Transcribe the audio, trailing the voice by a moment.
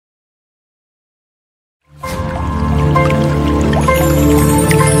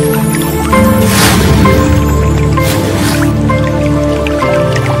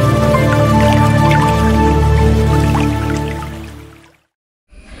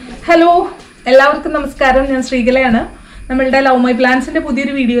Hello എല്ലാവർക്കും നമസ്കാരം. ഞാൻ ശ്രീകലയാണ്. നമ്മളുടെ ലവ് മൈ പ്ലാന്റ്സിന്റെ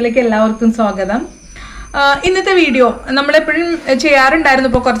പുതിയൊരു വീഡിയോയിലേക്ക് എല്ലാവർക്കും സ്വാഗതം. ഇന്നത്തെ വീഡിയോ നമ്മളെപ്പോഴും ചെയ്യാറുണ്ടായിരുന്നു,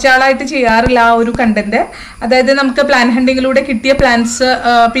 ഇപ്പോൾ കുറച്ചാളായിട്ട് ചെയ്യാറില്ല ആ ഒരു കണ്ടന്റ്. അതായത് നമുക്ക് പ്ലാൻ ഹണ്ടിങ്ങിലൂടെ കിട്ടിയ പ്ലാന്റ്സ്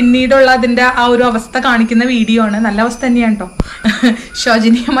പിന്നീടുള്ള അതിൻ്റെ ആ ഒരു അവസ്ഥ കാണിക്കുന്ന വീഡിയോ ആണ്. നല്ല അവസ്ഥ തന്നെയാണ് കേട്ടോ,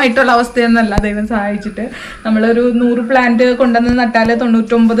 ശോചനീയമായിട്ടുള്ള അവസ്ഥയൊന്നുമല്ല. ദൈവം സഹായിച്ചിട്ട് നമ്മളൊരു 100 പ്ലാന്റ് കൊണ്ടുവന്ന് നട്ടാൽ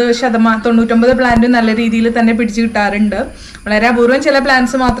 99% പ്ലാന്റ് നല്ല രീതിയിൽ തന്നെ പിടിച്ചു കിട്ടാറുണ്ട്. വളരെ അപൂർവം ചില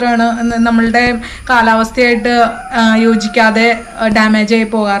പ്ലാന്റ്സ് മാത്രമാണ് നമ്മളുടെ കാലാവസ്ഥയായിട്ട് യോജിക്കാതെ ഡാമേജ് ആയി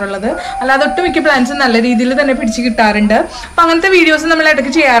പോകാറുള്ളത്. അല്ലാതെ ഒട്ടുമിക്ക പ്ലാന്റ്സും നല്ല രീതിയിൽ തന്നെ പിടിച്ചു കിട്ടാറുണ്ട്. അപ്പം അങ്ങനത്തെ വീഡിയോസ് നമ്മൾ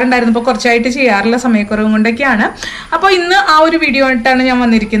ഇടയ്ക്ക് ചെയ്യാറുണ്ടായിരുന്നു. ഇപ്പോൾ കുറച്ചായിട്ട് ചെയ്യാറില്ല, സമയക്കുറവും കൊണ്ടൊക്കെയാണ്. അപ്പോൾ ഇന്ന് ആ ഒരു വീഡിയോ ആയിട്ടാണ് ഞാൻ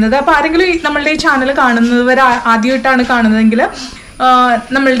വന്നിരിക്കുന്നത്. അപ്പോൾ ആരെങ്കിലും നമ്മളുടെ ഈ ചാനൽ കാണുന്നവർ ആദ്യമായിട്ടാണ് കാണുന്നതെങ്കിൽ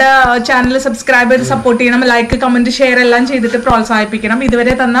നമ്മളുടെ ചാനൽ സബ്സ്ക്രൈബ് ചെയ്ത് സപ്പോർട്ട് ചെയ്യണം. ലൈക്ക്, കമൻറ്റ്, ഷെയർ എല്ലാം ചെയ്തിട്ട് പ്രോത്സാഹിപ്പിക്കണം.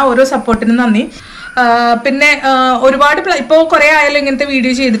 ഇതുവരെ തന്ന ഓരോ സപ്പോർട്ടിനും നന്ദി. പിന്നെ ഒരുപാട് ഇപ്പോൾ കുറേ ആയാലും ഇങ്ങനത്തെ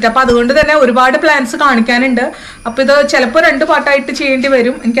വീഡിയോ ചെയ്തിട്ട്, അപ്പോൾ അതുകൊണ്ട് തന്നെ ഒരുപാട് പ്ലാൻസ് കാണിക്കാനുണ്ട്. അപ്പോൾ ഇത് ചിലപ്പോൾ 2 പാർട്ടായിട്ട് ചെയ്യേണ്ടി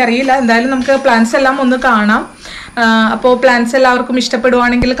വരും, എനിക്കറിയില്ല. എന്തായാലും നമുക്ക് പ്ലാൻസ് എല്ലാം ഒന്ന് കാണാം. അപ്പോൾ പ്ലാൻസ് എല്ലാവർക്കും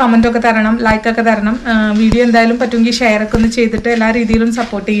ഇഷ്ടപ്പെടുവാണെങ്കിൽ കമൻറ്റൊക്കെ തരണം, ലൈക്കൊക്കെ തരണം. വീഡിയോ എന്തായാലും പറ്റുമെങ്കിൽ ഷെയറൊക്കെ ഒന്ന് ചെയ്തിട്ട് എല്ലാ രീതിയിലും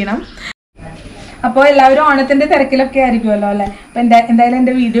സപ്പോർട്ട് ചെയ്യണം. അപ്പോൾ എല്ലാവരും ഓണത്തിൻ്റെ തിരക്കിലൊക്കെ ആയിരിക്കുമല്ലോ അല്ലേ. അപ്പോൾ എന്തായാലും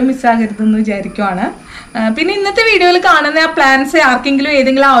എൻ്റെ വീഡിയോ മിസ്സാകരുതെന്ന് വിചാരിക്കുവാണ്. പിന്നെ ഇന്നത്തെ വീഡിയോയിൽ കാണുന്ന ആ പ്ലാന്റ്സ് ആർക്കെങ്കിലും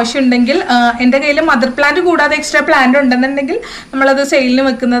ഏതെങ്കിലും ആവശ്യമുണ്ടെങ്കിൽ, എൻ്റെ കയ്യിൽ മദർ പ്ലാന്റ് കൂടാതെ എക്സ്ട്രാ പ്ലാന്റ് ഉണ്ടെന്നുണ്ടെങ്കിൽ നമ്മളത് സെയിലിന്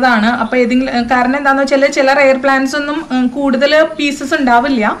വെക്കുന്നതാണ്. അപ്പോൾ ഏതെങ്കിലും കാരണം എന്താണെന്ന് വെച്ചാൽ ചില റെയർ പ്ലാന്റ്സ് ഒന്നും കൂടുതൽ പീസസ്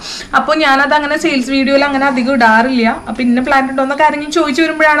ഉണ്ടാവില്ല. അപ്പോൾ ഞാനത് അങ്ങനെ സെയിൽസ് വീഡിയോയിൽ അങ്ങനെ അധികം ഇടാറില്ല. അപ്പോൾ ഇന്ന പ്ലാന്റ് ഉണ്ടോ എന്നൊക്കെ ആരെങ്കിലും ചോദിച്ചു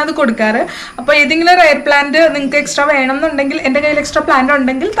വരുമ്പോഴാണ് അത് കൊടുക്കാറ്. അപ്പോൾ ഏതെങ്കിലും റെയർ പ്ലാന്റ് നിങ്ങൾക്ക് എക്സ്ട്രാ വേണം എന്നുണ്ടെങ്കിൽ എൻ്റെ കയ്യിൽ എക്സ്ട്രാ പ്ലാന്റ്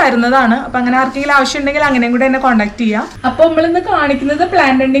ഉണ്ടെങ്കിൽ തരുന്നതാണ്. അപ്പോൾ അങ്ങനെ ആർക്കെങ്കിലും ആവശ്യമുണ്ടെങ്കിൽ അങ്ങനെയും കൂടെ എന്നെ കോൺടാക്ട് ചെയ്യാം. അപ്പോൾ നമ്മളിന്ന് കാണിക്കുന്നത്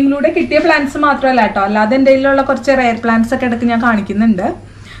പ്ലാന്റ് ഹണ്ടിങ്ങിലൂടെ കിട്ടിയ പ്ലാന്റ്സ് മാത്രമല്ല കേട്ടോ, അല്ലാതെ എൻ്റെ കയ്യിലുള്ള കുറച്ച് റെയർ പ്ലാന്റ്സ് ഒക്കെ ഇടയ്ക്ക് ഞാൻ കാണിക്കുന്നുണ്ട്.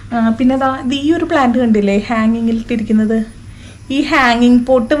 പിന്നെ ഇത് ഈ ഒരു പ്ലാന്റ് കണ്ടില്ലേ ഹാങ്ങിങ്ങിൽ ഇട്ടിരിക്കുന്നത്. ഈ ഹാങ്ങിങ്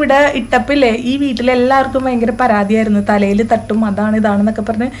പോട്ട് ഇവിടെ ഇട്ടപ്പില്ലേ ഈ വീട്ടിലെല്ലാവർക്കും ഭയങ്കര പരാതിയായിരുന്നു. തലയിൽ തട്ടും, അതാണ് ഇതാണെന്നൊക്കെ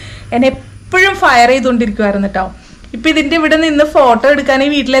പറഞ്ഞ് എന്നെ എപ്പോഴും ഫയർ ചെയ്തുകൊണ്ടിരിക്കുമായിരുന്നു കേട്ടോ. ഇപ്പം ഇതിൻ്റെ ഇവിടെ നിന്ന് ഫോട്ടോ എടുക്കാൻ ഈ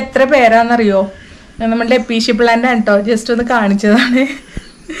വീട്ടിൽ എത്ര പേരാണെന്നറിയോ? നമ്മളുടെ എപ്പീഷ്യ പ്ലാന്റ് ആണ് കേട്ടോ, ജസ്റ്റ് ഒന്ന് കാണിച്ചതാണ്.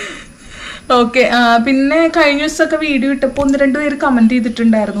 ഓക്കെ. പിന്നെ കഴിഞ്ഞ ദിവസമൊക്കെ വീഡിയോ ഇട്ടപ്പോൾ 1-2 പേര് കമൻറ്റ്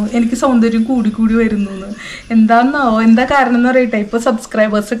ചെയ്തിട്ടുണ്ടായിരുന്നു എനിക്ക് സൗന്ദര്യം കൂടി വരുന്നു എന്ന്. എന്താണെന്നാവോ, എന്താ കാരണം എന്ന് പറയട്ടെ. ഇപ്പോൾ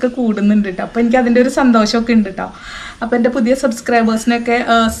സബ്സ്ക്രൈബേഴ്സൊക്കെ കൂടുന്നുണ്ട് കേട്ടോ. അപ്പോൾ എനിക്ക് അതിൻ്റെ ഒരു സന്തോഷമൊക്കെ ഉണ്ട് കേട്ടോ. അപ്പോൾ എൻ്റെ പുതിയ സബ്സ്ക്രൈബേഴ്സിനൊക്കെ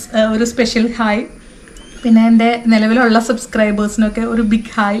ഒരു സ്പെഷ്യൽ ഹായ്. പിന്നെ എൻ്റെ നിലവിലുള്ള സബ്സ്ക്രൈബേഴ്സിനൊക്കെ ഒരു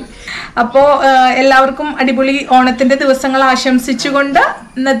ബിഗ് ഹായ്. അപ്പോൾ എല്ലാവർക്കും അടിപൊളി ഓണത്തിൻ്റെ ദിവസങ്ങൾ ആശംസിച്ചുകൊണ്ട്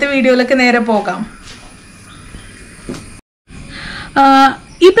ഇന്നത്തെ വീഡിയോയിലേക്ക് നേരെ പോകാം.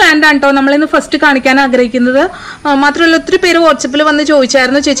 ഈ പ്ലാന്റ് ആണ് കേട്ടോ നമ്മളിന്ന് ഫസ്റ്റ് കാണിക്കാൻ ആഗ്രഹിക്കുന്നത്. മാത്രമല്ല ഒത്തിരി പേര് വാട്സപ്പിൽ വന്ന്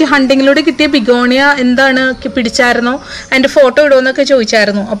ചോദിച്ചായിരുന്നു, ചേച്ചി ഹണ്ടിങ്ങിലൂടെ കിട്ടിയ ബിഗോണിയ എന്താണ് പിടിച്ചായിരുന്നോ, അതിൻ്റെ ഫോട്ടോ ഇടുമെന്നൊക്കെ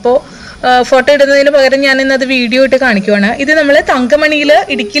ചോദിച്ചായിരുന്നു. അപ്പോൾ ഫോട്ടോ ഇടുന്നതിന് പകരം ഞാൻ ഇന്നത് വീഡിയോ ഇട്ട് കാണിക്കുവാണ്. ഇത് നമ്മൾ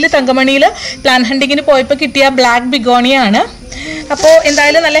ഇടുക്കിയിൽ തങ്കമണിയിൽ പ്ലാൻ ഹണ്ടിങ്ങിന് പോയപ്പോൾ കിട്ടിയ ബ്ലാക്ക് ബിഗോണിയാണ്. അപ്പോൾ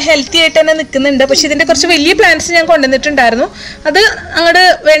എന്തായാലും നല്ല ഹെൽത്തി ആയിട്ട് തന്നെ നിൽക്കുന്നുണ്ട്. പക്ഷെ ഇതിൻ്റെ കുറച്ച് വലിയ പ്ലാന്റ്സ് ഞാൻ കൊണ്ടുവന്നിട്ടുണ്ടായിരുന്നു, അത് അങ്ങോട്ട്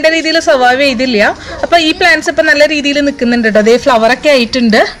വേണ്ട രീതിയിൽ സർവൈവ് ചെയ്തില്ല. അപ്പോൾ ഈ പ്ലാന്റ്സ് ഇപ്പം നല്ല രീതിയിൽ നിൽക്കുന്നുണ്ട് കേട്ടോ. അതേ ഫ്ലവറൊക്കെ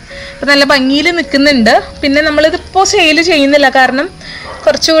ആയിട്ടുണ്ട്, അപ്പം നല്ല ഭംഗിയിൽ നിൽക്കുന്നുണ്ട്. പിന്നെ നമ്മളിതിപ്പോൾ സെയിൽ ചെയ്യുന്നില്ല, കാരണം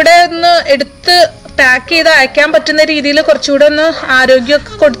കുറച്ചുകൂടെ ഒന്ന് എടുത്ത് പാക്ക് ചെയ്ത് അയക്കാൻ പറ്റുന്ന രീതിയിൽ കുറച്ചുകൂടെ ഒന്ന്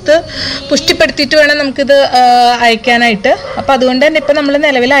ആരോഗ്യമൊക്കെ കൊടുത്ത് പുഷ്ടിപ്പെടുത്തിയിട്ട് വേണം നമുക്കിത് അയക്കാനായിട്ട്. അപ്പോൾ അതുകൊണ്ട് തന്നെ ഇപ്പം നമ്മൾ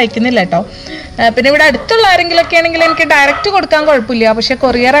നിലവിൽ അയക്കുന്നില്ല കേട്ടോ. പിന്നെ ഇവിടെ അടുത്തുള്ള ആരെങ്കിലുമൊക്കെ ആണെങ്കിൽ എനിക്ക് ഡയറക്റ്റ് കൊടുക്കാൻ കുഴപ്പമില്ല. പക്ഷേ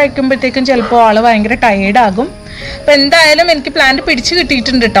കൊറിയർ അയക്കുമ്പോഴത്തേക്കും ചിലപ്പോൾ ആൾ ഭയങ്കര ടയേർഡാകും. അപ്പോൾ എന്തായാലും എനിക്ക് പ്ലാന്റ് പിടിച്ച്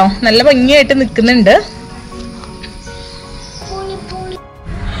കിട്ടിയിട്ടുണ്ട് കേട്ടോ, നല്ല ഭംഗിയായിട്ട് നിൽക്കുന്നുണ്ട്.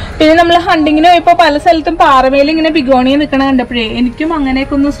 പിന്നെ നമ്മൾ ഹണ്ടിങ്ങിന് പോയപ്പോൾ പല സ്ഥലത്തും പാറമേൽ ഇങ്ങനെ ബിഗോണിയ നിൽക്കണ കണ്ടപ്പോഴേ എനിക്കും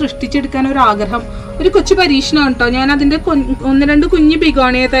അങ്ങനെയൊക്കെ ഒന്ന് സൃഷ്ടിച്ചെടുക്കാൻ ഒരു ആഗ്രഹം, ഒരു കൊച്ചു പരീക്ഷണം കേട്ടോ. ഞാൻ അതിൻ്റെ 1-2 കുഞ്ഞ്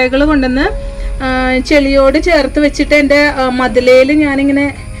ബിഗോണിയ തൈകൾ കൊണ്ടുവന്ന് ചെളിയോട് ചേർത്ത് വെച്ചിട്ട് എൻ്റെ മതിലയിൽ ഞാനിങ്ങനെ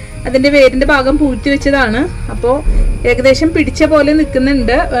അതിൻ്റെ വേരിൻ്റെ ഭാഗം പൂഴ്ത്തി വെച്ചതാണ്. അപ്പോൾ ഏകദേശം പിടിച്ച പോലെ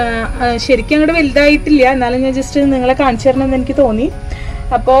നിൽക്കുന്നുണ്ട്. ശരിക്കും അങ്ങോട്ട് വലുതായിട്ടില്ല, എന്നാലും ഞാൻ ജസ്റ്റ് നിങ്ങളെ കാണിച്ചു തരണമെന്ന് എനിക്ക് തോന്നി.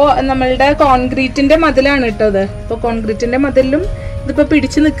 അപ്പോൾ നമ്മളുടെ കോൺക്രീറ്റിൻ്റെ മതിലാണ് കേട്ടോ ഇത്. അപ്പോൾ കോൺക്രീറ്റിൻ്റെ മതിലും ഇതിപ്പോൾ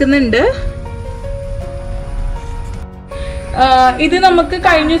പിടിച്ച് നിൽക്കുന്നുണ്ട്. ഇത് നമുക്ക്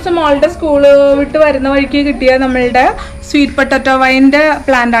കഴിഞ്ഞ ദിവസം മോളുടെ സ്കൂൾ വിട്ട് വരുന്ന വഴിക്ക് കിട്ടിയ നമ്മളുടെ സ്വീറ്റ് പൊട്ടറ്റോ വൈൻ്റെ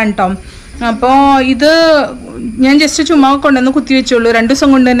പ്ലാന്റ് ആണ് കേട്ടോ. അപ്പോൾ ഇത് ഞാൻ ജസ്റ്റ് ചുമ്മാ കൊണ്ടുവന്ന് കുത്തി വെച്ചുള്ളൂ. 2 ദിവസം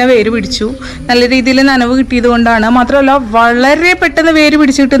കൊണ്ട് തന്നെ വേര് പിടിച്ചു. നല്ല രീതിയിൽ നനവ് കിട്ടിയത് കൊണ്ടാണ്. മാത്രമല്ല വളരെ പെട്ടെന്ന് വേര്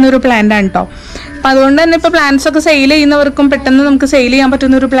പിടിച്ച് കിട്ടുന്ന ഒരു പ്ലാന്റ് ആണ് കേട്ടോ. അപ്പം അതുകൊണ്ട് തന്നെ ഇപ്പോൾ പ്ലാന്റ്സ് ഒക്കെ സെയിൽ ചെയ്യുന്നവർക്കും പെട്ടെന്ന് നമുക്ക് സെയിൽ ചെയ്യാൻ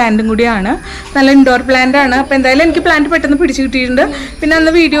പറ്റുന്ന ഒരു പ്ലാന്റും കൂടിയാണ്. നല്ല ഇൻഡോർ പ്ലാന്റ് ആണ്. അപ്പോൾ എന്തായാലും എനിക്ക് പ്ലാന്റ് പെട്ടെന്ന് പിടിച്ച് കിട്ടിയിട്ടുണ്ട്. പിന്നെ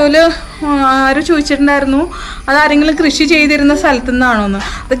അന്ന് വീഡിയോയിൽ ആരും ചോദിച്ചിട്ടുണ്ടായിരുന്നു അതാരെങ്കിലും കൃഷി ചെയ്തിരുന്ന സ്ഥലത്തു നിന്നാണോ എന്ന്.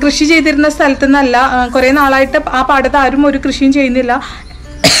 അത് കൃഷി ചെയ്തിരുന്ന സ്ഥലത്തു നിന്നല്ല. കുറേ നാളായിട്ട് ആ പാടത്ത് ആരും ഒരു കൃഷിയും ചെയ്യുന്നില്ല.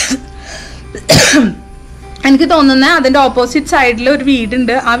 എനിക്ക് തോന്നുന്നത് അതിൻ്റെ ഓപ്പോസിറ്റ് സൈഡിൽ ഒരു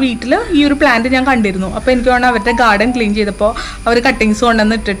വീടുണ്ട്. ആ വീട്ടിൽ ഈ ഒരു പ്ലാന്റ് ഞാൻ കണ്ടിരുന്നു. അപ്പോൾ എനിക്ക് തോന്നുന്നു അവരുടെ ഗാർഡൻ ക്ലീൻ ചെയ്തപ്പോൾ അവർ കട്ടിങ്സ്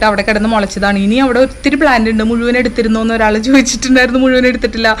കൊണ്ടുവന്ന് ഇട്ടിട്ട് അവിടെ കിടന്ന് മുളച്ചതാണ്. ഇനി അവിടെ ഒത്തിരി പ്ലാന്റ് ഉണ്ട്. മുഴുവൻ എടുത്തിരുന്നു എന്ന് ഒരാൾ ചോദിച്ചിട്ടുണ്ടായിരുന്നു. മുഴുവൻ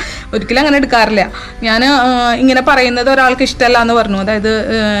എടുത്തിട്ടില്ല, ഒരിക്കലും അങ്ങനെ എടുക്കാറില്ല. ഞാൻ ഇങ്ങനെ പറയുന്നത് ഒരാൾക്ക് ഇഷ്ടമല്ല എന്ന് പറഞ്ഞു. അതായത്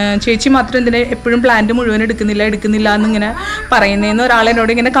ചേച്ചി മാത്രം എന്തിനാ എപ്പോഴും പ്ലാന്റ് മുഴുവൻ എടുക്കുന്നില്ല എന്നിങ്ങനെ പറയുന്നതെന്ന് ഒരാൾ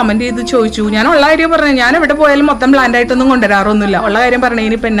എന്നോട് ഇങ്ങനെ കമൻറ്റ് ചെയ്ത് ചോദിച്ചു. ഞാൻ ഉള്ള കാര്യം പറഞ്ഞു, ഞാൻ എവിടെ പോയാലും മൊത്തം പ്ലാന്റ് ആയിട്ടൊന്നും കൊണ്ടുവരാറൊന്നുമില്ല. ഉള്ള കാര്യം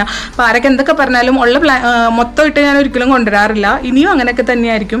പറഞ്ഞതിന് പിന്നെ അപ്പോൾ ആരൊക്കെ എന്തൊക്കെ പറഞ്ഞാലും മൊത്തം ഇട്ട് ഞാൻ ഒരിക്കലും കൊണ്ടുവരാറില്ല. ഇനിയും അങ്ങനെയൊക്കെ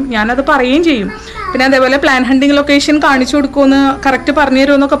തന്നെയായിരിക്കും. ഞാനത് പറയുകയും ചെയ്യും. പിന്നെ അതേപോലെ പ്ലാൻ ഹണ്ടിങ് ലൊക്കേഷൻ കാണിച്ചു കൊടുക്കുമെന്ന് കറക്റ്റ് പറഞ്ഞു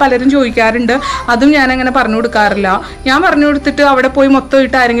തരുമെന്നൊക്കെ പലരും ചോദിക്കാറുണ്ട്. അതും ഞാൻ അങ്ങനെ പറഞ്ഞു കൊടുക്കാറില്ല. ഞാൻ പറഞ്ഞു കൊടുത്തിട്ട് അവിടെ പോയി മൊത്തം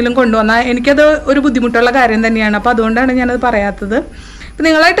ഇട്ട് ആരെങ്കിലും കൊണ്ടുവന്നാൽ എനിക്കത് ഒരു ബുദ്ധിമുട്ടുള്ള കാര്യം തന്നെയാണ്. അപ്പോൾ അതുകൊണ്ടാണ് ഞാനത് പറയാത്തത്. അപ്പോൾ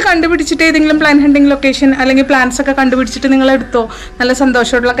നിങ്ങളായിട്ട് കണ്ടുപിടിച്ചിട്ട് ഏതെങ്കിലും പ്ലാൻ ഹണ്ടിങ് ലൊക്കേഷൻ അല്ലെങ്കിൽ പ്ലാൻസ് ഒക്കെ കണ്ടുപിടിച്ചിട്ട് നിങ്ങൾ എടുത്തോ, നല്ല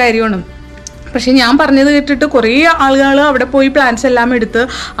സന്തോഷമുള്ള കാര്യമാണ്. പക്ഷേ ഞാൻ പറഞ്ഞത് കേട്ടിട്ട് കുറേ ആളുകൾ അവിടെ പോയി പ്ലാൻസ് എല്ലാം എടുത്ത്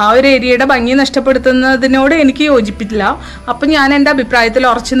ആ ഒരു ഏരിയയുടെ ഭംഗി നഷ്ടപ്പെടുത്തുന്നതിനോട് എനിക്ക് യോജിപ്പില്ല. അപ്പം ഞാൻ എൻ്റെ അഭിപ്രായത്തിൽ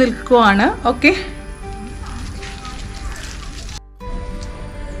ഉറച്ചു നിൽക്കുവാണ്. ഓക്കെ,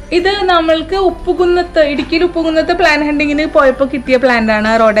 ഇത് നമ്മൾക്ക് ഇടുക്കിയിൽ ഉപ്പുകുന്നത്ത് പ്ലാൻ ഹണ്ടിങ്ങിന് പോയപ്പോൾ കിട്ടിയ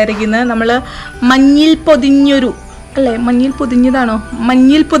പ്ലാന്റാണ്. റോഡരികിൽ നിന്ന് നമ്മൾ മഞ്ഞിൽ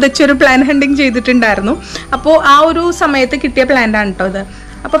പുതച്ചൊരു പ്ലാൻ ഹണ്ടിങ് ചെയ്തിട്ടുണ്ടായിരുന്നു. അപ്പോൾ ആ ഒരു സമയത്ത് കിട്ടിയ പ്ലാന്റാണ് കേട്ടോ ഇത്.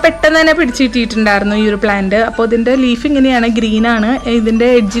 അപ്പോൾ പെട്ടെന്ന് തന്നെ പിടിച്ചിട്ടിട്ടുണ്ടായിരുന്നു ഈ ഒരു പ്ലാന്റ്. അപ്പോൾ ഇതിൻ്റെ ലീഫ് ഇങ്ങനെയാണ്, ഗ്രീനാണ്. ഇതിൻ്റെ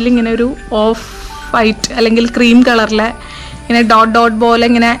എഡ്ജിൽ ഇങ്ങനെ ഒരു ഓഫ് വൈറ്റ് അല്ലെങ്കിൽ ക്രീം കളറിലെ ഇങ്ങനെ ഡോട്ട് പോലെ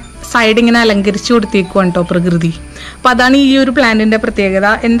ഇങ്ങനെ സൈഡ് ഇങ്ങനെ അലങ്കരിച്ച് കൊടുത്തേക്കുവാണ് കേട്ടോ പ്രകൃതി. അപ്പോൾ അതാണ് ഈ ഒരു പ്ലാന്റിൻ്റെ പ്രത്യേകത.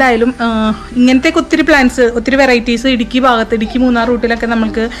 എന്തായാലും ഇങ്ങനത്തെ ഒത്തിരി വെറൈറ്റീസ് ഇടുക്കി മൂന്നാർ റൂട്ടിലൊക്കെ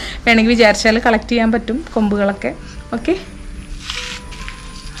നമുക്ക് വേണമെങ്കിൽ വിചാരിച്ചാൽ കളക്ട് ചെയ്യാൻ പറ്റും കൊമ്പുകളൊക്കെ. ഓക്കെ,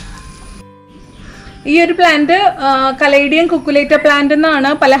 ഈ ഒരു പ്ലാന്റ് കലേഡിയൻ കുക്കുലേറ്റ പ്ലാന്റ് എന്നാണ്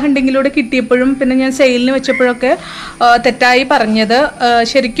പല ഹണ്ടിങ്ങിലൂടെ കിട്ടിയപ്പോഴും പിന്നെ ഞാൻ സെയിലിന് വെച്ചപ്പോഴൊക്കെ തെറ്റായി പറഞ്ഞത്.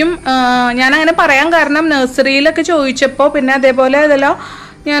 ശരിക്കും ഞാൻ അങ്ങനെ പറയാൻ കാരണം നഴ്സറിയിലൊക്കെ ചോദിച്ചപ്പോൾ പിന്നെ അതേപോലെ ഇതെല്ലാം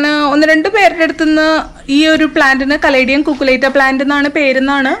ഞാൻ 1-2 പേരുടെ അടുത്തുനിന്ന് ഈ ഒരു പ്ലാന്റിന് കലേഡിയൻ കുക്കുലേറ്റ പ്ലാന്റ് എന്നാണ്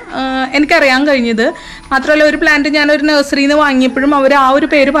പേരെന്നാണ് എനിക്കറിയാൻ കഴിഞ്ഞത്. മാത്രമല്ല ഒരു പ്ലാന്റ് ഞാനൊരു നഴ്സറിയിൽ നിന്ന് വാങ്ങിയപ്പോഴും അവർ ആ ഒരു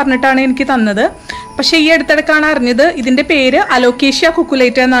പേര് പറഞ്ഞിട്ടാണ് എനിക്ക് തന്നത്. പക്ഷേ ഈ അടുത്തിടക്കാണ് അറിഞ്ഞത് ഇതിൻ്റെ പേര് അലോക്കേഷ്യ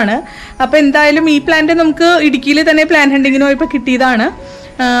കുക്കുലേറ്റ എന്നാണ്. അപ്പോൾ എന്തായാലും ഈ പ്ലാന്റ് നമുക്ക് ഇടുക്കിയിൽ തന്നെ പ്ലാൻ ഹണ്ടിങ്ങിന് പോയപ്പോൾ കിട്ടിയതാണ്.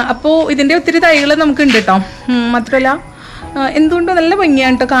 അപ്പോൾ ഇതിൻ്റെ ഒത്തിരി തൈകൾ നമുക്കുണ്ട് കേട്ടോ. മാത്രമല്ല എന്തുകൊണ്ടും നല്ല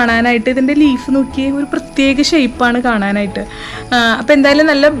ഭംഗിയാണ് കേട്ടോ കാണാനായിട്ട്. ഇതിൻ്റെ ലീഫ് നോക്കി ഒരു പ്രത്യേക ഷേപ്പാണ് കാണാനായിട്ട്. അപ്പോൾ എന്തായാലും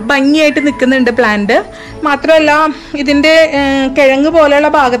നല്ല ഭംഗിയായിട്ട് നിൽക്കുന്നുണ്ട് പ്ലാന്റ്. മാത്രമല്ല ഇതിൻ്റെ കിഴങ്ങ് പോലെയുള്ള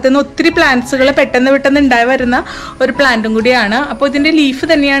ഭാഗത്തു നിന്ന് ഒത്തിരി പ്ലാന്റ്സുകൾ പെട്ടെന്ന് ഉണ്ടായി വരുന്ന ഒരു പ്ലാന്റും കൂടിയാണ്. അപ്പോൾ ഇതിൻ്റെ ലീഫ്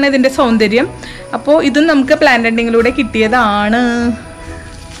തന്നെയാണ് ഇതിൻ്റെ സൗന്ദര്യം. അപ്പോൾ ഇതും നമുക്ക് പ്ലാന്റ് ഹണ്ടിങ്ങിലൂടെ കിട്ടിയതാണ്.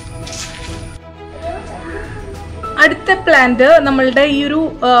 അടുത്ത പ്ലാന്റ് നമ്മളുടെ ഈ ഒരു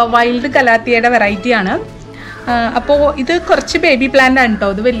വൈൽഡ് കലാത്തിയുടെ വെറൈറ്റിയാണ്. അപ്പോൾ ഇത് കുറച്ച് ബേബി പ്ലാന്റ് ആണ് കേട്ടോ.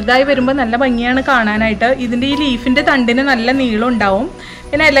 ഇത് വലുതായി വരുമ്പോൾ നല്ല ഭംഗിയാണ് കാണാനായിട്ട്. ഇതിൻ്റെ ഈ ലീഫിൻ്റെ തണ്ടിന് നല്ല നീളം ഉണ്ടാവും.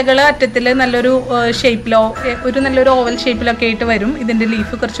 പിന്നെ ഇലകൾ അറ്റത്തിൽ നല്ലൊരു ഷേപ്പിലോ നല്ലൊരു ഓവൽ ഷേപ്പിലൊക്കെ ആയിട്ട് വരും. ഇതിൻ്റെ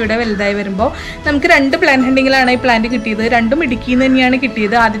ലീഫ് കുറച്ചുകൂടെ വലുതായി വരുമ്പോൾ നമുക്ക് 2 പ്ലാൻ ഹണ്ടിങ്ങിലാണ് ഈ പ്ലാന്റ് കിട്ടിയത്. രണ്ടും ഇടുക്കിയിൽ നിന്ന് തന്നെയാണ്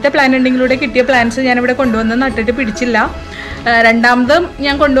കിട്ടിയത്. ആദ്യത്തെ പ്ലാൻ ഹണ്ടിങ്ങിലൂടെ കിട്ടിയ പ്ലാന്റ്സ് ഞാനിവിടെ കൊണ്ടുവന്ന് നട്ടിട്ട് പിടിച്ചില്ല. രണ്ടാമതും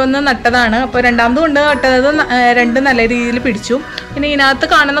ഞാൻ കൊണ്ടുവന്ന് നട്ടതാണ്. അപ്പോൾ രണ്ടാമത് നട്ടത് 2 നല്ല രീതിയിൽ പിടിച്ചു. പിന്നെ ഇതിനകത്ത്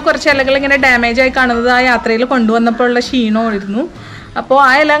കാണുന്ന കുറച്ച് ഇലകൾ ഇങ്ങനെ ഡാമേജായി കാണുന്നത് ആ യാത്രയിൽ കൊണ്ടുവന്നപ്പോൾ ഉള്ള ക്ഷീണമായിരുന്നു. അപ്പോൾ ആ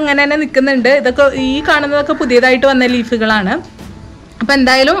ഇല അങ്ങനെ തന്നെ നിൽക്കുന്നുണ്ട്. ഇതൊക്കെ ഈ കാണുന്നതൊക്കെ പുതിയതായിട്ട് വന്ന ലീഫുകളാണ്. അപ്പോൾ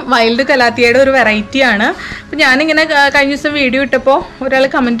എന്തായാലും വൈൽഡ് കലാത്തിയുടെ ഒരു വെറൈറ്റിയാണ്. അപ്പോൾ ഞാനിങ്ങനെ കഴിഞ്ഞ ദിവസം വീഡിയോ ഇട്ടപ്പോൾ ഒരാൾ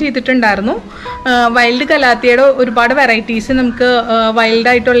കമൻറ്റ് ചെയ്തിട്ടുണ്ടായിരുന്നു വൈൽഡ് കലാത്തിയുടെ ഒരുപാട് വെറൈറ്റീസ് നമുക്ക്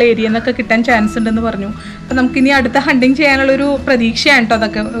വൈൽഡായിട്ടുള്ള ഏരിയ എന്നൊക്കെ കിട്ടാൻ ചാൻസ് ഉണ്ടെന്ന് പറഞ്ഞു. അപ്പോൾ നമുക്കിനി അടുത്ത ഹണ്ടിങ് ചെയ്യാനുള്ളൊരു പ്രതീക്ഷയാണ് കേട്ടോ.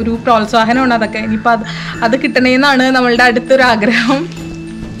 അതൊക്കെ ഒരു പ്രോത്സാഹനമാണ്. അതൊക്കെ ഇനിയിപ്പോൾ അത് കിട്ടണമെന്നാണ് നമ്മളുടെ അടുത്തൊരു ആഗ്രഹം.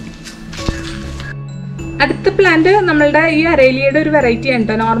 അടുത്ത പ്ലാന്റ് നമ്മളുടെ ഈ അരേലിയയുടെ ഒരു വെറൈറ്റിയാണ്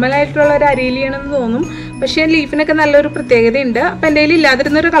കേട്ടോ. നോർമലായിട്ടുള്ള ഒരു അരേലിയാണെന്ന് തോന്നും, പക്ഷേ ലീഫിനൊക്കെ നല്ലൊരു പ്രത്യേകതയുണ്ട്. അപ്പം എൻ്റെ കയ്യിൽ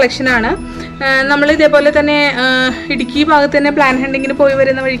ഇല്ലാതിരുന്നൊരു കളക്ഷനാണ്. നമ്മൾ ഇതേപോലെ തന്നെ ഇടുക്കി ഭാഗത്ത് തന്നെ പ്ലാൻ ഹണ്ടിങ്ങിന് പോയി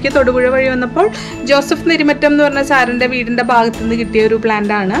വരുന്ന വഴിക്ക് തൊടുപുഴ വഴി വന്നപ്പോൾ ജോസഫ് നെരിമറ്റം എന്ന് പറഞ്ഞ സാറിൻ്റെ വീടിൻ്റെ ഭാഗത്തു നിന്ന് കിട്ടിയ ഒരു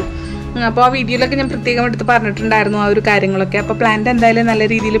പ്ലാന്റ് ആണ്. അപ്പോൾ ആ വീഡിയോയിലൊക്കെ ഞാൻ പ്രത്യേകം എടുത്ത് പറഞ്ഞിട്ടുണ്ടായിരുന്നു ആ ഒരു കാര്യങ്ങളൊക്കെ. അപ്പോൾ പ്ലാന്റ് എന്തായാലും നല്ല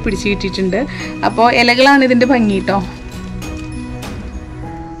രീതിയിൽ പിടിച്ചു കിട്ടിയിട്ടുണ്ട്. അപ്പോൾ ഇലകളാണ് ഇതിൻ്റെ ഭംഗി കേട്ടോ.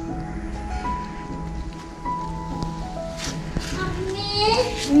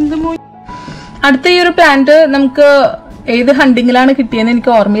 അടുത്ത ഈ ഒരു പ്ലാന്റ് നമുക്ക് ഏത് ഹണ്ടിങ്ങിലാണ് കിട്ടിയെന്ന്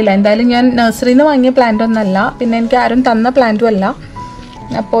എനിക്ക് ഓർമ്മയില്ല. എന്തായാലും ഞാൻ നഴ്സറിയിൽ നിന്ന് വാങ്ങിയ പ്ലാന്റ് ഒന്നല്ല, പിന്നെ എനിക്ക് ആരും തന്ന പ്ലാന്റും അല്ല.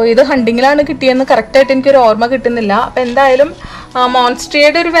 അപ്പോൾ ഇത് ഹണ്ടിങ്ങിലാണ് കിട്ടിയെന്ന് കറക്റ്റായിട്ട് എനിക്കൊരു ഓർമ്മ കിട്ടുന്നില്ല. അപ്പോൾ എന്തായാലും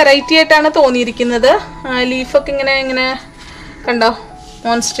മോൺസ്ട്രിയയുടെ ഒരു വെറൈറ്റി ആയിട്ടാണ് തോന്നിയിരിക്കുന്നത്. ലീഫൊക്കെ ഇങ്ങനെ കണ്ടോ,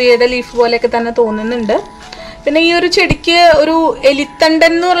 മോൺസ്ട്രിയയുടെ ലീഫ് പോലെയൊക്കെ തന്നെ തോന്നുന്നുണ്ട്. പിന്നെ ഈ ഒരു ചെടിക്ക് ഒരു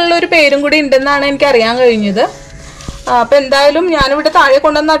എലിത്തണ്ടൻ എന്ന് പറഞ്ഞുള്ളൊരു പേരും കൂടി ഉണ്ടെന്നാണ് എനിക്ക് അറിയാൻ കഴിഞ്ഞത്. അപ്പോൾ എന്തായാലും ഞാനിവിടെ താഴെ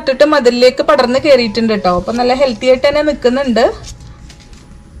കൊണ്ടുവന്ന് നട്ടിട്ട് മതിലിലേക്ക് പടർന്ന് കയറിയിട്ടുണ്ട് കേട്ടോ. അപ്പോൾ നല്ല ഹെൽത്തി ആയിട്ട് തന്നെ നിൽക്കുന്നുണ്ട്.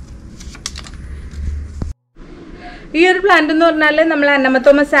 ഈ ഒരു പ്ലാന്റ് എന്ന് പറഞ്ഞാൽ നമ്മൾ അന്നമ്മ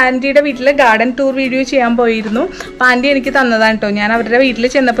തോമസ് ആൻറ്റിയുടെ വീട്ടിൽ ഗാർഡൻ ടൂർ വീഡിയോ ചെയ്യാൻ പോയിരുന്നു. അപ്പോൾ ആൻറ്റി എനിക്ക് തന്നതാണ് കേട്ടോ. ഞാൻ അവരുടെ വീട്ടിൽ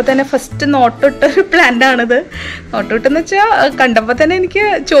ചെന്നപ്പോൾ തന്നെ ഫസ്റ്റ് നോട്ടിട്ടൊരു പ്ലാന്റ് ആണിത്. നോട്ടിട്ടെന്ന് വെച്ചാൽ കണ്ടപ്പോൾ തന്നെ എനിക്ക്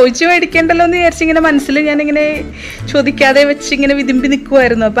ചോദിച്ചു മേടിക്കേണ്ടല്ലോ എന്ന് വിചാരിച്ചിങ്ങനെ മനസ്സിൽ ഞാനിങ്ങനെ ചോദിക്കാതെ വെച്ച് ഇങ്ങനെ വിതുമ്പി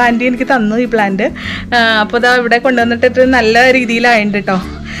നിൽക്കുമായിരുന്നു. അപ്പോൾ ആൻറ്റി എനിക്ക് തന്നു ഈ പ്ലാന്റ്. അപ്പോൾ അതാ ഇവിടെ കൊണ്ടുവന്നിട്ട് നല്ല രീതിയിലായിട്ടുണ്ട് കേട്ടോ.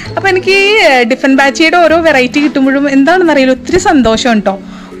 അപ്പോൾ എനിക്ക് ഈ ഡിഫറെൻറ്റ് ബാച്ചിയുടെ ഓരോ വെറൈറ്റി കിട്ടുമ്പോഴും എന്താണെന്ന് അറിയില്ല, ഒത്തിരി സന്തോഷം കേട്ടോ.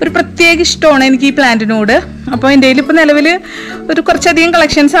 ഒരു പ്രത്യേക ഇഷ്ടമാണ് എനിക്ക് ഈ പ്ലാന്റിനോട്. അപ്പോൾ എൻ്റെ കയ്യിൽ ഇപ്പോൾ നിലവിൽ ഒരു കുറച്ചധികം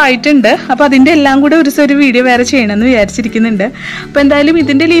കളക്ഷൻസ് ആയിട്ടുണ്ട്. അപ്പോൾ അതിൻ്റെ എല്ലാം കൂടെ ഒരു വീഡിയോ വേറെ ചെയ്യണമെന്ന് വിചാരിച്ചിരിക്കുന്നുണ്ട്. അപ്പോൾ എന്തായാലും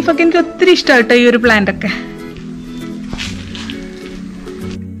ഇതിൻ്റെ ലീഫൊക്കെ എനിക്ക് ഒത്തിരി ഇഷ്ടമായിട്ടോ ഈ ഒരു പ്ലാന്റൊക്കെ.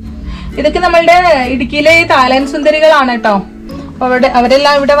 ഇതൊക്കെ നമ്മളുടെ ഇടുക്കിയിലെ താലൻ സുന്ദരികളാണ് കേട്ടോ. അപ്പോൾ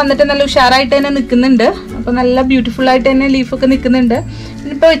അവരെല്ലാം ഇവിടെ വന്നിട്ട് നല്ല ഉഷാറായിട്ട് തന്നെ നിൽക്കുന്നുണ്ട്. അപ്പോൾ നല്ല ബ്യൂട്ടിഫുൾ ആയിട്ട് തന്നെ ലീഫൊക്കെ നിൽക്കുന്നുണ്ട്.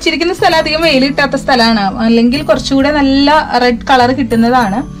 ഇപ്പോൾ വെച്ചിരിക്കുന്ന സ്ഥലം അധികം വെയിൽ കിട്ടാത്ത സ്ഥലമാണ്, അല്ലെങ്കിൽ കുറച്ചുകൂടെ നല്ല റെഡ് കളർ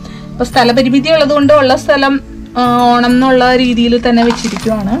കിട്ടുന്നതാണ്. അപ്പോൾ സ്ഥലപരിമിതി ഉള്ളത് കൊണ്ട് ഉള്ള സ്ഥലം ഓണം എന്നുള്ള രീതിയിൽ തന്നെ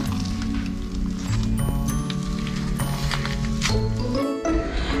വെച്ചിരിക്കുവാണ്.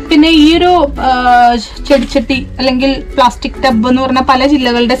 പിന്നെ ഈ ഒരു ചെടിച്ചട്ടി അല്ലെങ്കിൽ പ്ലാസ്റ്റിക് ടബ് എന്ന് പറഞ്ഞ പല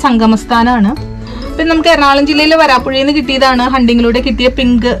ജില്ലകളുടെ സംഗമസ്ഥാനമാണ്. പിന്നെ നമുക്ക് എറണാകുളം ജില്ലയിൽ വരാപ്പുഴയിൽ നിന്ന് കിട്ടിയതാണ്. ഹണ്ടിങ്ങിലൂടെ കിട്ടിയ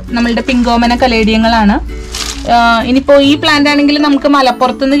നമ്മളുടെ പിങ്കോമന കലേഡിയങ്ങളാണ്. ഇനിയിപ്പോൾ ഈ പ്ലാന്റ് ആണെങ്കിൽ നമുക്ക്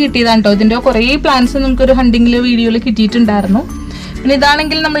മലപ്പുറത്തുനിന്ന് കിട്ടിയതാണ് കേട്ടോ. ഇതിൻ്റെ കുറേ പ്ലാന്റ്സ് നമുക്കൊരു ഹണ്ടിങ്ങിൽ വീഡിയോയിൽ കിട്ടിയിട്ടുണ്ടായിരുന്നു. പിന്നെ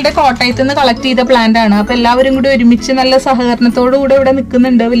ഇതാണെങ്കിൽ നമ്മളുടെ കോട്ടയത്ത് നിന്ന് കളക്ട് ചെയ്ത പ്ലാന്റ് ആണ്. അപ്പോൾ എല്ലാവരും കൂടി ഒരുമിച്ച് നല്ല സഹകരണത്തോടു കൂടെ ഇവിടെ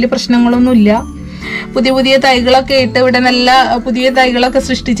നിൽക്കുന്നുണ്ട്. വലിയ പ്രശ്നങ്ങളൊന്നുമില്ല. പുതിയ പുതിയ തൈകളൊക്കെ ഇട്ട് ഇവിടെ നല്ല പുതിയ തൈകളൊക്കെ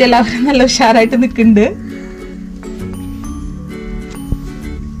സൃഷ്ടിച്ച് എല്ലാവരും നല്ല ഉഷാറായിട്ട് നിൽക്കുന്നുണ്ട്.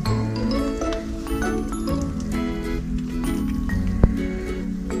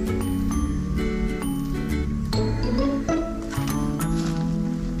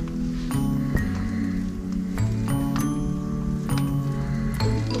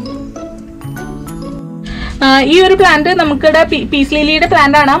 ഈ ഒരു പ്ലാന്റ് നമുക്കിവിടെ പീസ് ലിലിയുടെ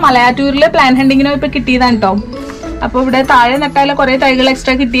പ്ലാന്റ് ആണ്. മലയാറ്റൂരിൽ പ്ലാന്റ് ഹണ്ടിങ്ങിനോ ഇപ്പൊ കിട്ടിയതാണ് കേട്ടോ. അപ്പോൾ ഇവിടെ താഴെ നട്ടാൽ കുറെ തൈകൾ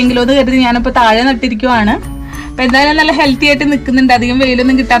എക്സ്ട്രാ കിട്ടിയെങ്കിലോ എന്ന് കരുതി ഞാനിപ്പോൾ താഴെ നട്ടിരിക്കുവാണ്. അപ്പോൾ എന്തായാലും നല്ല ഹെൽത്തി ആയിട്ട് നിൽക്കുന്നുണ്ട്. അധികം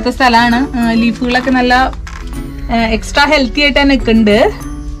വെയിലൊന്നും കിട്ടാത്ത സ്ഥലമാണ്. ലീഫുകളൊക്കെ നല്ല എക്സ്ട്രാ ഹെൽത്തി ആയിട്ട് തന്നെ നിൽക്കുന്നുണ്ട്.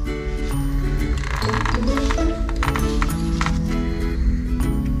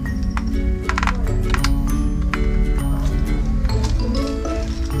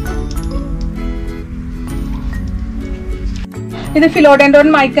 ഇത് ഫിലോഡെൻഡ്രോൺ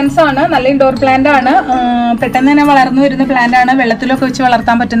മൈക്കൻസ് ആണ്. നല്ല ഇൻഡോർ പ്ലാന്റ് ആണ്. പെട്ടെന്ന് തന്നെ വളർന്നു വരുന്ന പ്ലാന്റ് ആണ്. വെള്ളത്തിലൊക്കെ വെച്ച്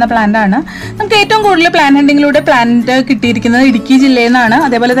വളർത്താൻ പറ്റുന്ന പ്ലാന്റ് ആണ്. നമുക്ക് ഏറ്റവും കൂടുതൽ പ്ലാന്റ് ഹണ്ടിങ്ങിലൂടെ പ്ലാന്റ് കിട്ടിയിരിക്കുന്നത് ഇടുക്കി ജില്ലയിൽ നിന്നാണ്.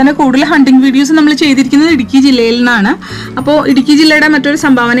 അതേപോലെ തന്നെ കൂടുതൽ ഹണ്ടിങ് വീഡിയോസ് നമ്മൾ ചെയ്തിരിക്കുന്നത് ഇടുക്കി ജില്ലയിൽ നിന്നാണ്. അപ്പോൾ ഇടുക്കി ജില്ലയുടെ മറ്റൊരു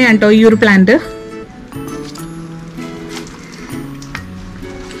സംഭാവനയാണ് കേട്ടോ ഈ ഒരു പ്ലാന്റ്.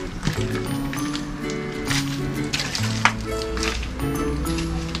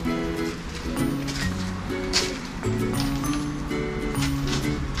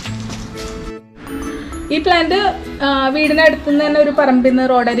 ഈ പ്ലാന്റ് വീടിനടുത്ത് നിന്ന് തന്നെ ഒരു പറമ്പിൽ നിന്ന്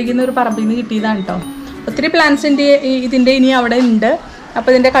റോഡരികിൽ നിന്ന് ഒരു പറമ്പിൽ നിന്ന് കിട്ടിയതാണ് കേട്ടോ. ഒത്തിരി പ്ലാന്റ്സിൻ്റെ ഇതിൻ്റെ ഇനി അവിടെ ഉണ്ട്. അപ്പോൾ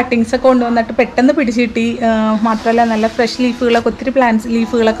ഇതിൻ്റെ കട്ടിങ്സ് ഒക്കെ കൊണ്ടുവന്നിട്ട് പെട്ടെന്ന് പിടിച്ച് കിട്ടി. മാത്രമല്ല നല്ല ഫ്രഷ് ലീഫുകളൊക്കെ ഒത്തിരി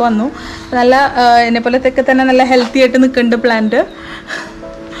ലീഫുകളൊക്കെ വന്നു. നല്ല എന്നെപ്പോലത്തൊക്കെ തന്നെ നല്ല ഹെൽത്തി ആയിട്ട് നിൽക്കുന്നുണ്ട് പ്ലാന്റ്.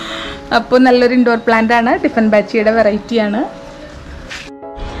 അപ്പോൾ നല്ലൊരു ഇൻഡോർ പ്ലാന്റ് ആണ്. ഡിഫറെൻറ്റ് ബാച്ചിയുടെ വെറൈറ്റിയാണ്.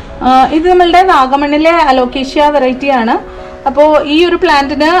 ഇത് നമ്മളുടെ വാഗമണ്ണിലെ അലോക്കേഷ്യ വെറൈറ്റിയാണ്. അപ്പോൾ ഈ ഒരു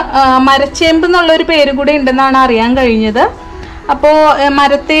പ്ലാന്റിന് മരച്ചേമ്പ് എന്നുള്ളൊരു പേര് കൂടെ ഉണ്ടെന്നാണ് അറിയാൻ കഴിഞ്ഞത്. അപ്പോൾ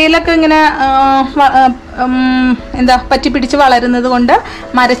മരത്തേലൊക്കെ ഇങ്ങനെ പറ്റിപ്പിടിച്ച് വളരുന്നത് കൊണ്ട്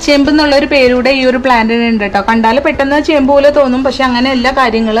മരച്ചേമ്പ് എന്നുള്ളൊരു പേരൂടെ ഈ ഒരു പ്ലാന്റിന് ഉണ്ട് കേട്ടോ. കണ്ടാൽ പെട്ടെന്ന് ചേമ്പ് പോലെ തോന്നും, പക്ഷെ അങ്ങനെയല്ല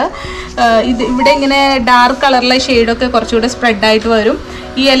കാര്യങ്ങൾ. ഇവിടെ ഇങ്ങനെ ഡാർക്ക് കളറിലെ ഷെയ്ഡൊക്കെ കുറച്ചുകൂടെ സ്പ്രെഡായിട്ട് വരും.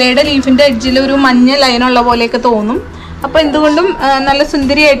 ഈ ഇലയുടെ ലീഫിൻ്റെ എഡ്ജിൽ ഒരു മഞ്ഞ ലൈനുള്ള പോലെയൊക്കെ തോന്നും. അപ്പോൾ എന്തുകൊണ്ടും നല്ല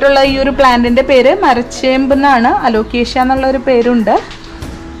സുന്ദരിയായിട്ടുള്ള ഈ ഒരു പ്ലാന്റിൻ്റെ പേര് മരച്ചേമ്പ് എന്നാണ്. അലോക്കേഷ്യ എന്നുള്ളൊരു പേരുണ്ട്.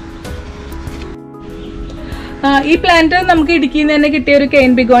 ഈ പ്ലാന്റ് നമുക്ക് ഇടുക്കിയിൽ നിന്ന് തന്നെ കിട്ടിയ ഒരു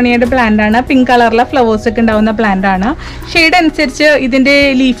കെയിൻ ബിഗോണിയയുടെ പ്ലാന്റ് ആണ്. പിങ്ക് കളറിലെ ഫ്ലവേഴ്സ് ഒക്കെ ഉണ്ടാവുന്ന പ്ലാന്റ് ആണ്. ഷെയ്ഡ് അനുസരിച്ച് ഇതിൻ്റെ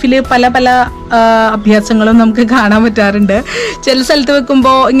ലീഫിൽ പല പല അഭ്യാസങ്ങളും നമുക്ക് കാണാൻ പറ്റാറുണ്ട്. ചില സ്ഥലത്ത്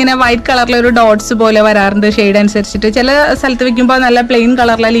വെക്കുമ്പോൾ ഇങ്ങനെ വൈറ്റ് കളറിലെ ഒരു ഡോട്ട്സ് പോലെ വരാറുണ്ട് ഷെയ്ഡ് അനുസരിച്ചിട്ട്. ചില സ്ഥലത്ത് വെക്കുമ്പോൾ നല്ല പ്ലെയിൻ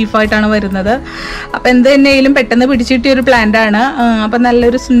കളറിലെ ലീഫായിട്ടാണ് വരുന്നത്. അപ്പം എന്ത് തന്നെയായാലും പെട്ടെന്ന് പിടിച്ചിട്ടിയ ഒരു പ്ലാന്റ് ആണ്. അപ്പം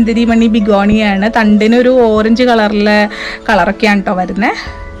നല്ലൊരു സുന്ദരി മണി ബിഗോണിയാണ്. തണ്ടിനൊരു ഓറഞ്ച് കളറൊക്കെയാണ് കേട്ടോ വരുന്നത്.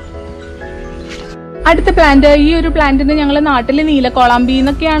 അടുത്ത പ്ലാന്റ്, ഈ ഒരു പ്ലാന്റിന് ഞങ്ങൾ നാട്ടിൽ നീലക്കോളാമ്പി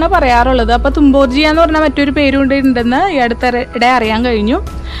എന്നൊക്കെയാണ് പറയാറുള്ളത്. അപ്പോൾ തുമ്പോർജിയ എന്ന് പറഞ്ഞാൽ മറ്റൊരു പേരുണ്ടെന്ന് ഈ അടുത്തിടെ അറിയാൻ കഴിഞ്ഞു.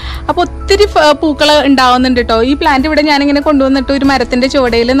 അപ്പോൾ ഒത്തിരി പൂക്കൾ ഉണ്ടാവുന്നുണ്ട് കേട്ടോ. ഈ പ്ലാന്റ് ഇവിടെ ഞാനിങ്ങനെ കൊണ്ടുവന്നിട്ട് ഒരു മരത്തിൻ്റെ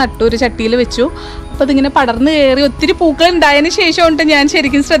ചുവടയിൽ നട്ടു, ഒരു ചട്ടിയിൽ വെച്ചു. അപ്പോൾ ഇതിങ്ങനെ പടർന്ന് കയറി ഒത്തിരി പൂക്കൾ ഉണ്ടായതിന് ശേഷമുണ്ട് ഞാൻ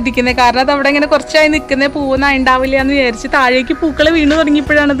ശരിക്കും ശ്രദ്ധിക്കുന്നത്. കാരണം അത് അവിടെ ഇങ്ങനെ കുറച്ചായി നിൽക്കുന്ന പൂവൊന്നും ഉണ്ടാവില്ല എന്ന് വിചാരിച്ച് താഴേക്ക് പൂക്കൾ വീണ്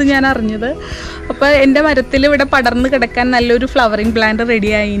തുടങ്ങിയപ്പോഴാണ് ഇത് ഞാൻ അറിഞ്ഞത്. അപ്പോൾ എൻ്റെ മരത്തിൽ ഇവിടെ പടർന്ന് കിടക്കാൻ നല്ലൊരു ഫ്ലവറിങ് പ്ലാന്റ്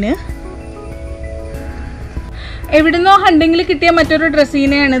റെഡിയായിന്. എവിടുന്നോ ഹണ്ടിങ്ങിൽ കിട്ടിയ മറ്റൊരു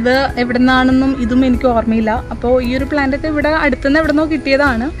ഡ്രസ്സീനെയാണിത്. എവിടെ നിന്നാണെന്നും ഇതും എനിക്ക് ഓർമ്മയില്ല. അപ്പോൾ ഈ ഒരു പ്ലാന്റൊക്കെ ഇവിടെ അടുത്തുനിന്ന് എവിടുന്നോ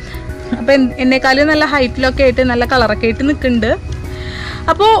കിട്ടിയതാണ്. അപ്പോൾ എന്നെക്കാളും നല്ല ഹൈറ്റിലൊക്കെ ആയിട്ട് നല്ല കളറൊക്കെ ആയിട്ട് നിൽക്കുന്നുണ്ട്.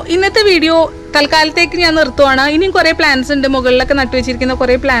 അപ്പോൾ ഇന്നത്തെ വീഡിയോ തൽക്കാലത്തേക്ക് ഞാൻ നിർത്തുവാണ്. ഇനിയും കുറേ പ്ലാന്റ്സ് ഉണ്ട്, മുകളിലൊക്കെ നട്ടുവെച്ചിരിക്കുന്ന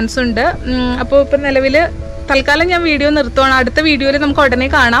കുറേ പ്ലാന്റ്സ് ഉണ്ട്. അപ്പോൾ ഇപ്പം നിലവിൽ തൽക്കാലം ഞാൻ വീഡിയോ നിർത്തുവാണ്. അടുത്ത വീഡിയോയിൽ നമുക്ക് ഉടനെ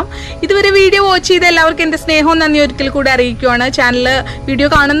കാണാം. ഇതുവരെ വീഡിയോ വാച്ച് ചെയ്ത് എല്ലാവർക്കും എൻ്റെ സ്നേഹവും നന്ദി ഒരിക്കൽ കൂടി അറിയിക്കുവാണ്. ചാനൽ വീഡിയോ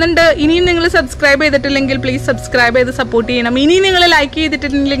കാണുന്നുണ്ട്, ഇനിയും നിങ്ങൾ സബ്സ്ക്രൈബ് ചെയ്തിട്ടില്ലെങ്കിൽ പ്ലീസ് സബ്സ്ക്രൈബ് ചെയ്ത് സപ്പോർട്ട് ചെയ്യണം. ഇനിയും നിങ്ങൾ ലൈക്ക്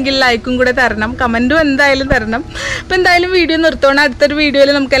ചെയ്തിട്ടില്ലെങ്കിൽ ലൈക്കും കൂടെ തരണം, കമൻറ്റും എന്തായാലും തരണം. അപ്പോൾ എന്തായാലും വീഡിയോ നിർത്തുവാണ്. അടുത്തൊരു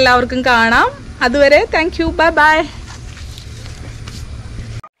വീഡിയോയിൽ നമുക്ക് എല്ലാവർക്കും കാണാം. അതുവരെ താങ്ക് യു, ബൈ ബൈ.